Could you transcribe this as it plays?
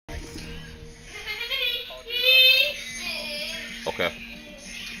Okay.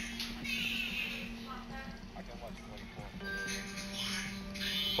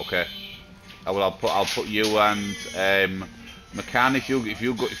 Okay. I'll put you and McCann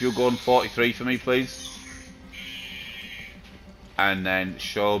if you go on 43 for me, please. And then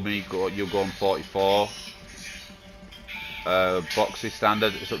show me you go on 44. Boxy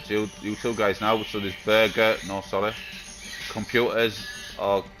standard. It's up to you two guys now. So there's burger. No, sorry. Computers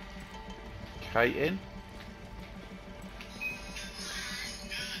or kiting.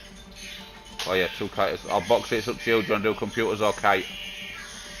 Oh yeah, two kites. I'll box it. It's up to you. Do you want to do computers or kite?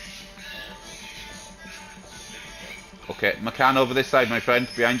 Okay, McCann over this side, my friend.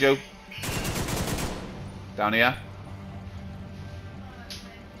 Behind you. Down here.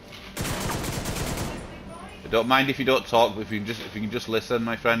 I don't mind if you don't talk, but if you can just listen,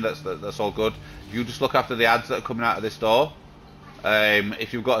 my friend, that's all good. If you just look after the ads that are coming out of this door.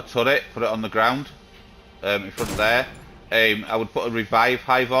 If you've got a turret, put it on the ground. In front of there. I would put a revive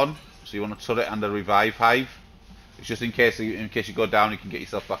hive on. So you want a turret and a revive hive. It's just in case you go down, you can get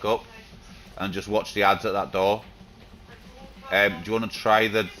yourself back up. And just watch the ads at that door. Do you want to try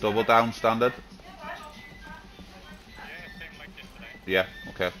the double down standard? Yeah,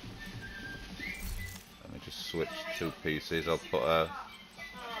 okay. Let me just switch two pieces. I'll put a...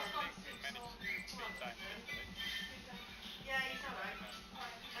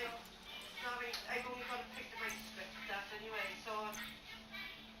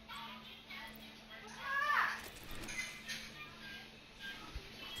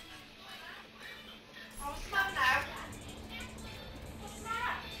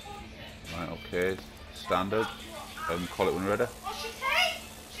 Right, okay, standard. Call it when you're ready.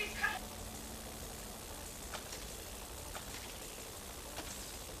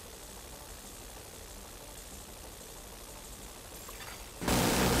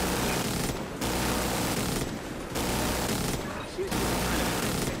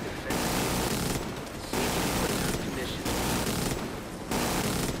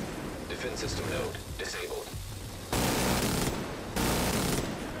 Defense system node disabled.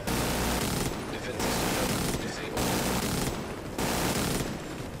 Defense system node disabled.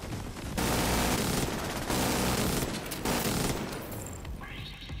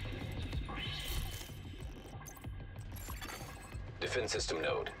 Defense system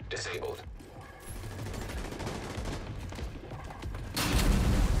node disabled.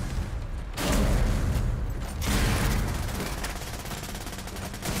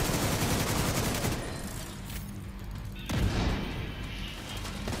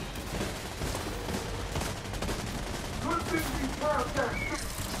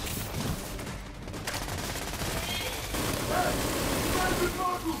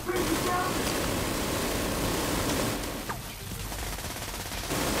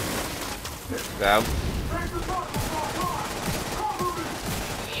 Down.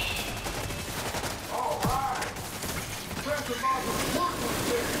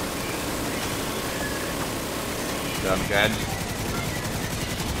 Down again.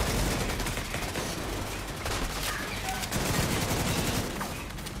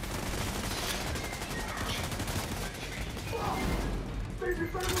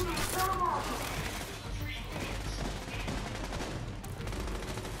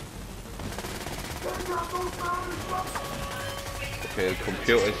 Okay,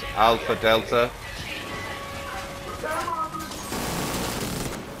 computers, Alpha, Delta.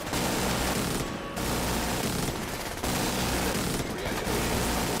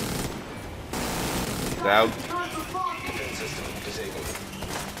 Down. Defense system disabled.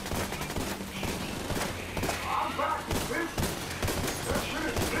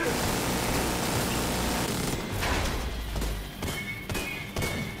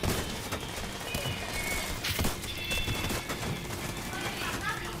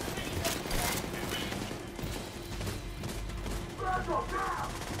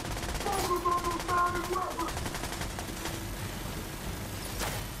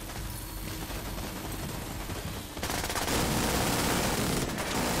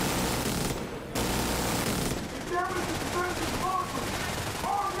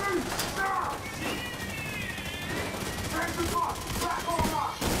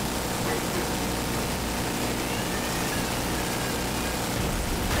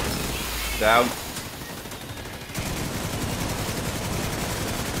 Down.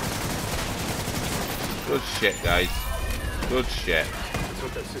 Good shit, guys. Good shit.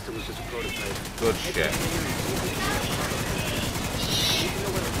 Good shit.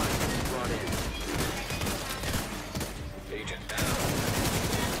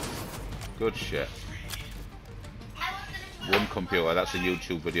 Good shit. One computer, that's a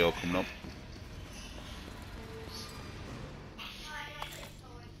YouTube video coming up.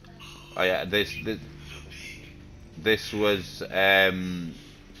 Oh yeah, this was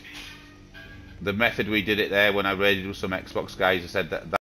the method we did it there when I raided with some Xbox guys. I said that